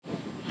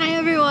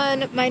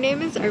everyone. My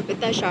name is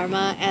Arpita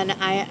Sharma, and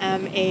I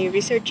am a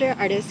researcher,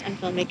 artist, and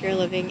filmmaker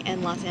living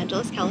in Los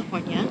Angeles,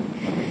 California.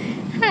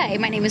 Hi,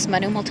 my name is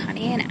Manu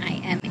Multani, and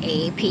I am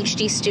a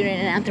PhD student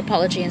in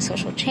anthropology and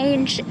social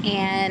change,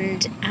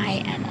 and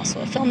I am also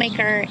a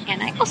filmmaker,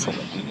 and I also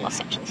live in Los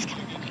Angeles,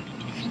 California.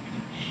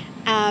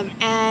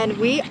 And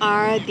we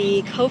are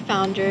the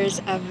co-founders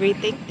of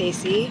Rethink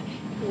Desi,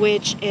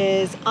 which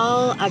is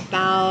all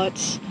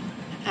about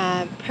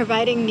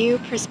providing new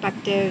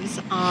perspectives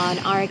on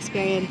our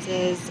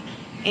experiences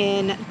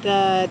in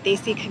the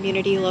Desi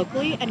community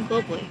locally and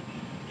globally.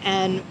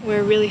 And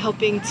we're really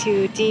hoping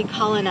to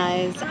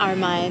decolonize our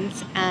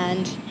minds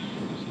and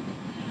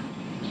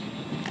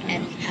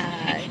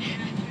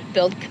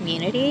build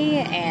community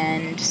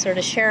and sort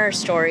of share our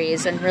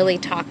stories and really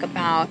talk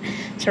about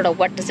sort of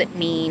what does it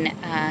mean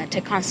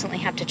to constantly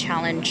have to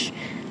challenge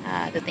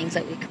the things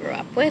that we grew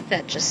up with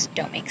that just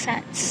don't make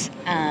sense.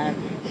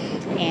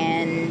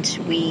 And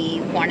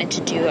we wanted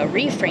to do a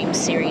reframe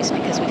series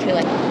because we feel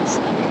like it's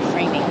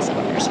reframing some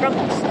of our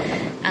struggles.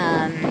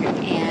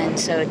 And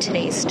so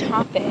today's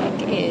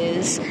topic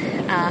is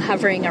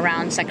hovering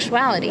around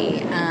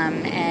sexuality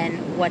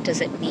and what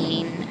does it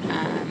mean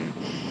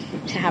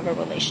to have a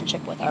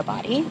relationship with our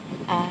body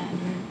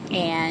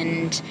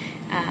and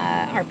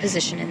our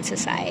position in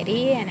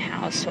society and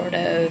how sort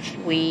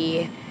of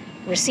we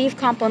receive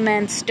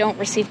compliments, don't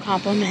receive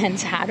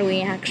compliments, how do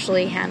we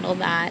actually handle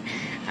that?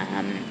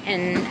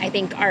 And I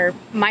think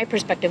my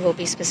perspective will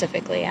be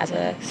specifically as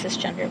a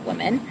cisgendered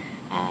woman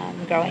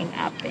growing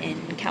up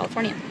in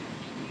California.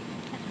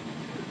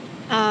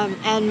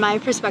 And my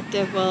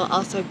perspective will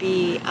also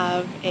be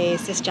of a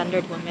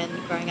cisgendered woman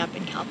growing up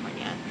in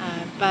California,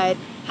 but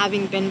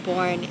having been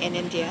born in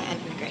India and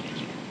immigrated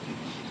here.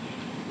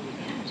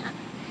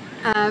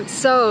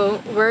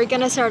 So we're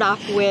going to start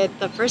off with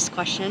the first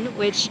question,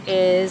 which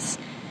is,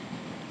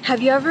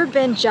 have you ever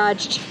been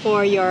judged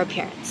for your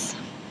appearance?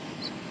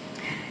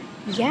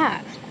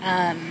 Yeah,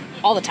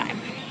 all the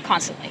time,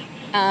 constantly.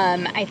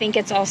 I think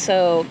it's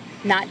also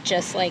not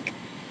just like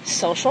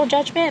social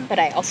judgment, but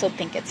I also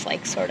think it's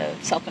like sort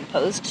of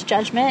self-imposed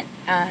judgment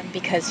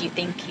because you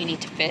think you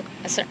need to fit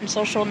a certain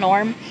social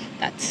norm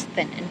that's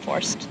then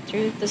enforced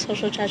through the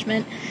social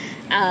judgment.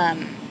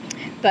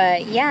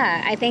 But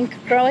yeah, I think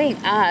growing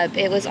up,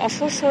 it was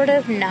also sort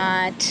of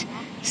not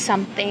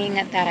something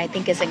that I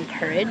think is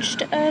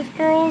encouraged of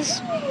girls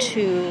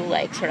to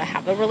like sort of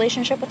have a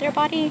relationship with their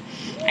body.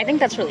 I think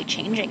that's really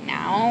changing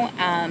now.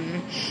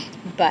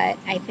 But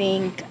I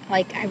think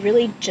like I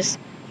really just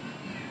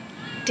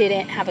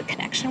didn't have a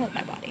connection with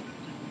my body.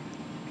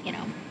 You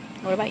know,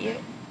 what about you?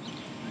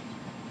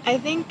 I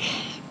think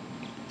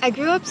I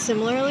grew up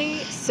similarly.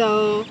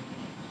 So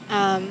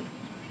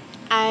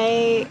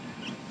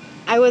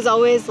I was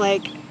always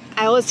like,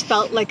 I always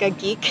felt like a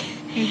geek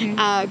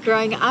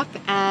growing up,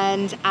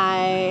 and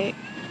I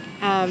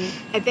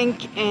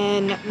think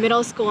in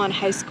middle school and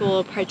high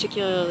school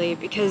particularly,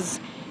 because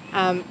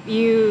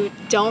you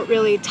don't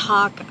really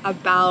talk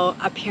about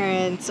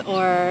appearance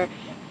or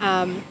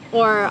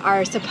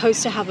are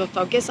supposed to have a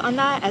focus on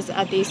that as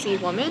a Desi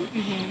woman.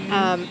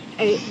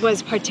 It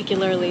was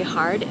particularly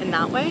hard in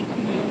that way.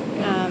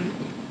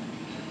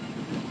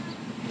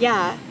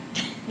 Yeah,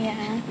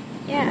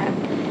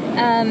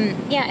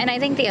 and I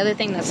think the other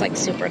thing that's like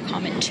super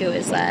common too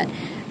is that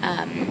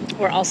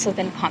we're also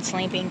then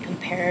constantly being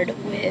compared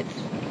with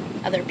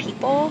other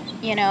people,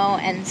 you know,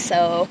 and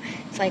so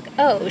it's like,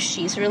 oh,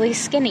 she's really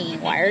skinny,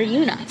 why are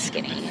you not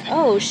skinny?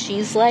 Oh,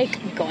 she's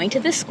like going to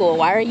this school,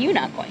 why are you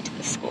not going to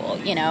this school,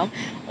 you know?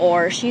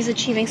 Or she's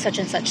achieving such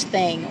and such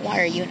thing, why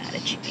are you not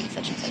achieving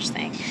such and such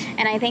thing?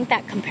 And I think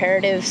that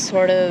comparative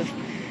sort of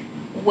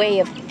way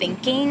of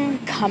thinking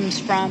comes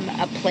from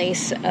a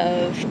place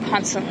of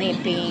constantly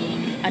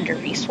being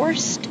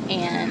under-resourced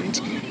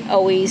and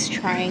always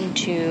trying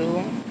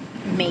to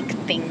make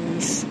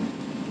things,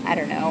 I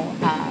don't know,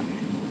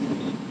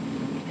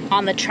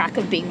 on the track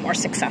of being more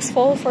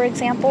successful, for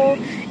example.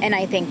 And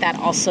I think that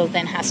also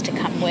then has to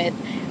come with,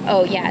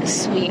 oh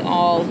yes, we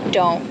all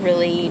don't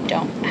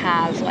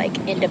have like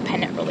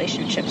independent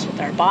relationships with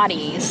our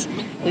bodies.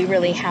 We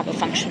really have a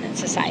function in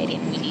society,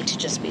 and we need to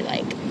just be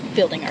like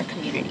building our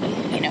community,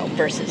 you know,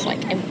 versus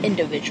like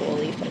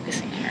individually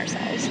focusing on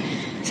ourselves.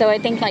 So I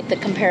think like the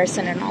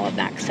comparison and all of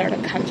that sort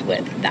of comes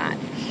with that,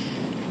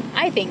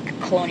 I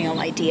think, colonial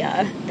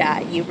idea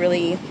that you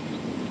really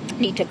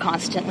need to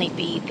constantly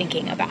be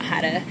thinking about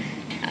how to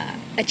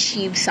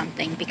achieve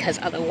something, because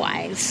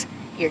otherwise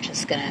you're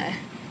just gonna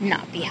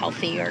not be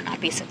healthy or not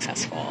be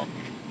successful,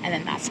 and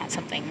then that's not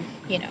something,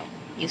 you know,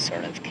 you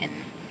sort of can,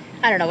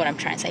 I don't know what I'm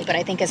trying to say, but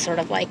I think it's sort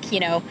of like, you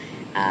know,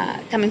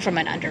 coming from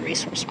an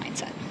under-resourced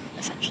mindset,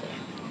 essentially.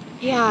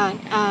 Yeah,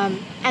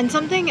 and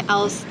something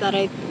else that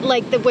I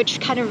like, which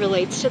kind of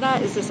relates to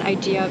that, is this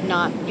idea of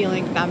not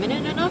feeling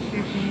feminine enough.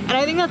 And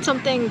I think that's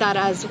something that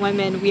as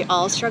women we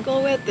all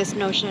struggle with, this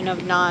notion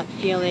of not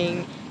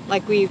feeling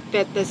like we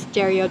fit this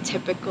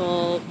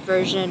stereotypical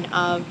version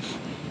of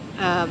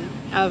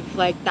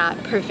like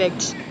that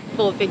perfect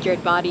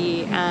full-figured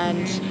body,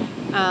 and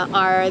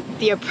are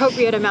the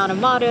appropriate amount of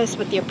modest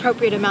with the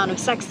appropriate amount of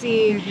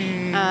sexy.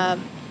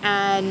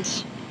 And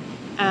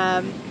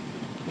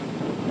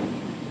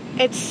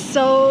it's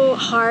so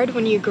hard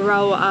when you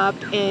grow up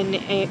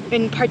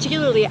in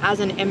particularly as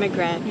an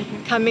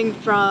immigrant, coming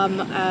from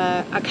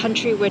a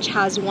country which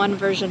has one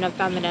version of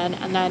feminine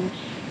and then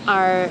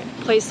are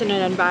placed in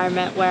an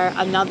environment where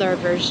another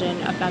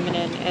version of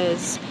feminine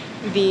is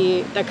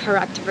the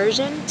correct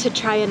version, to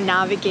try and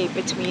navigate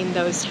between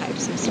those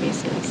types of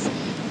spaces.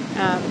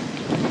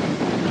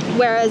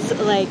 Whereas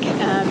like,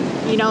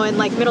 in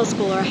like middle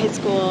school or high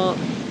school,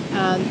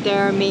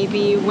 there may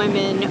be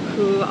women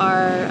who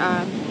are,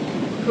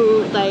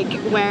 who like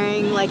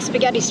wearing like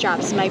spaghetti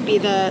straps might be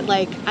the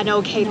like an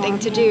okay thing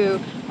to do,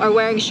 or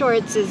wearing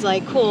shorts is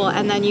like cool,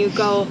 and then you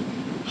go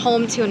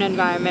home to an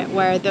environment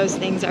where those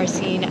things are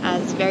seen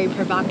as very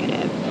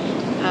provocative.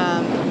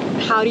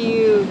 How do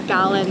you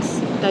balance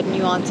the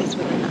nuances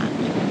within that?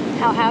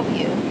 How have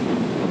you?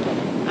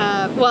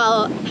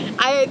 Well,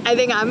 I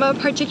think I'm a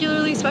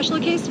particularly special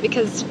case,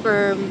 because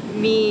for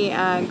me,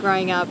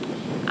 growing up,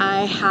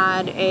 I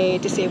had a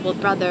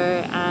disabled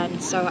brother,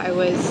 and so I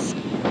was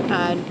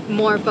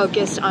more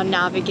focused on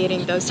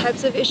navigating those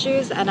types of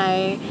issues, and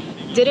I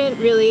didn't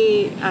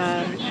really,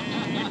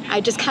 I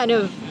just kind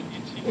of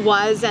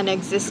was and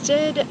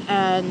existed,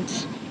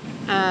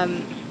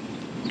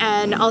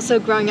 and also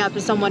growing up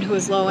as someone who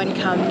was low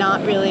income,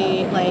 not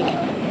really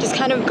like, just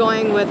kind of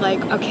going with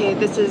like, okay,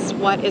 this is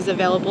what is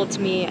available to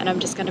me and I'm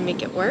just going to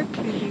make it work,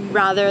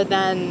 rather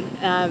than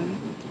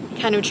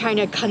kind of trying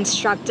to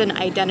construct an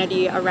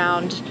identity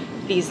around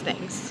these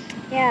things.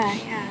 Yeah,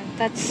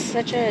 that's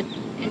such an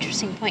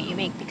interesting point you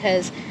make,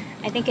 because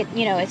I think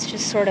it's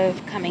just sort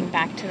of coming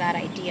back to that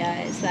idea,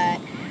 is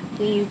that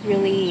we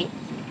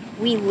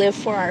live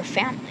for our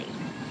family,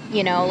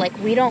 like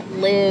we don't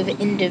live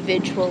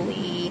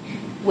individually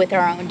with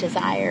our own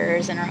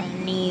desires and our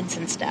own needs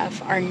and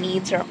stuff. Our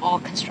needs are all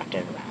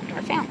constructed around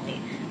our family.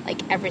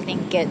 Like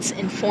everything gets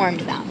informed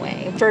that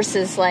way,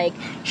 versus like,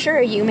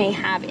 sure, you may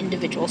have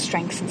individual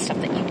strengths and stuff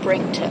that you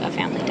bring to a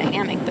family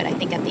dynamic, but I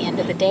think at the end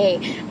of the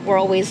day, we're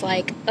always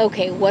like,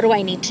 okay, what do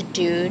I need to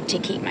do to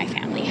keep my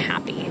family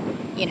happy,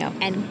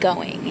 and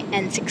going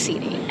and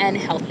succeeding and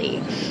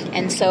healthy?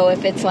 And so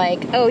if it's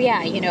like, oh yeah,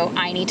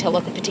 I need to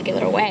look a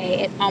particular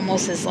way, it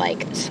almost is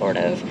like sort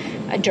of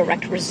a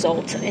direct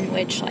result in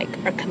which like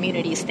our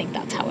communities think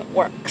that's how it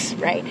works,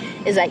 right?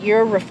 Is that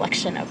you're a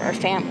reflection of our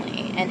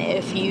family, and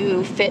if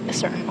you fit a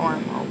certain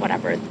norm or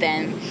whatever,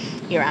 then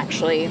you're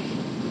actually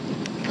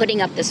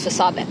putting up this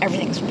facade that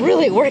everything's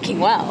really working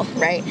well,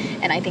 right?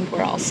 And I think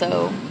we're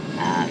also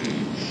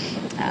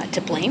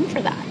to blame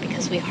for that,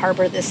 because we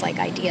harbor this like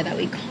idea that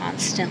we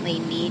constantly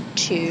need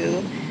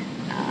to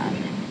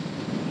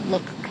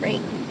look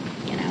great,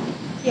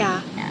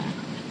 Yeah.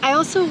 I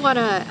also want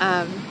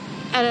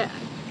to,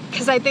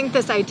 because I think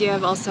this idea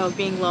of also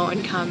being low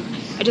income,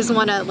 I just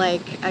want to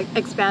like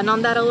expand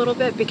on that a little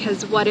bit,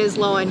 because what is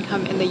low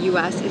income in the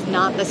US is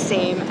not the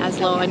same as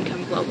low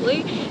income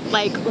globally.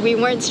 Like, we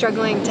weren't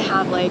struggling to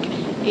have like,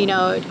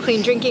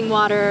 clean drinking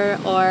water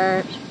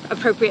or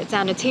appropriate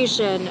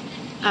sanitation,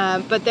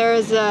 but there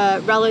is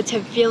a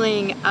relative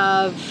feeling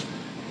of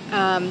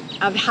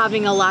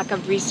having a lack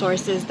of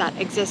resources that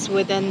exists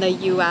within the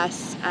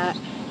US,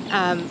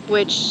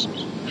 which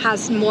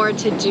has more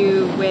to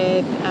do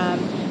with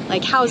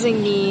like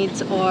housing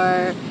needs,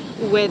 or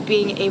with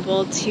being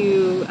able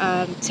to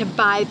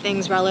buy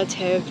things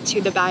relative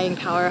to the buying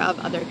power of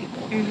other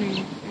people,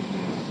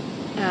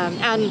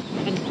 and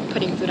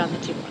putting food on the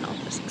table and all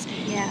those things.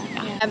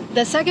 Yeah.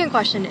 The second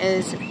question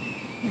is,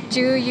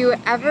 do you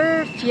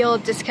ever feel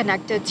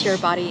disconnected to your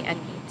body and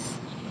needs?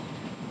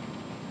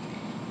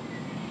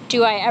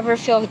 Do I ever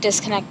feel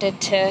disconnected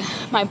to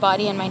my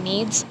body and my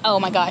needs? Oh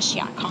my gosh,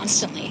 yeah,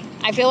 constantly.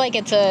 I feel like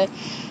it's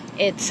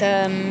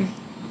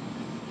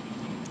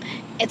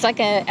like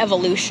a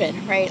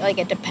evolution, right? Like,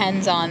 it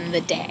depends on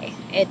the day.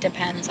 It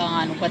depends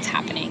on what's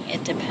happening.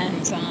 It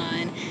depends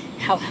on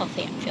how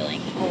healthy I'm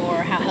feeling,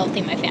 or how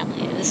healthy my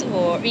family is,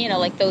 or,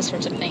 like those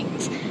sorts of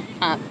things.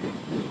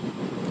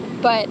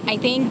 But I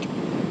think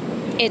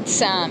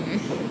it's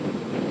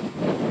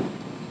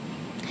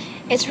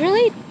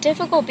really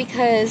difficult,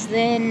 because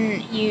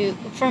then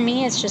for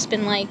me, it's just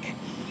been like,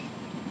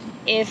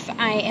 if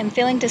I am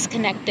feeling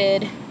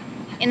disconnected,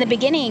 in the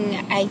beginning,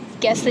 I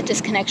guess the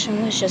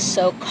disconnection was just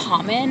so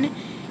common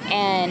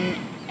and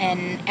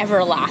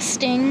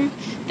everlasting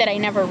that I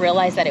never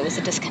realized that it was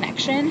a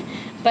disconnection.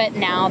 But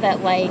now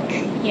that, like,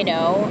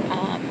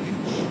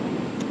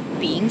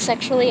 being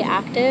sexually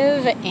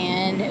active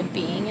and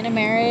being in a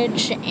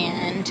marriage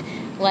and,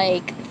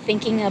 like,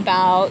 thinking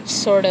about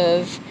sort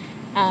of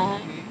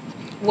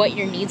what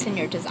your needs and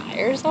your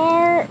desires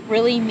are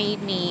really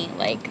made me,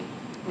 like,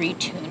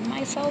 retune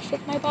myself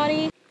with my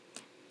body.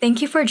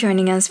 Thank you for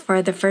joining us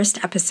for the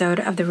first episode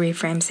of the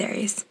Reframe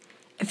series.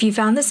 If you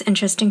found this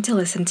interesting to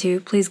listen to,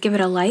 please give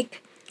it a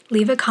like,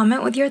 leave a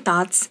comment with your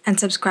thoughts, and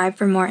subscribe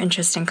for more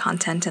interesting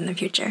content in the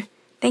future.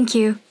 Thank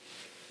you.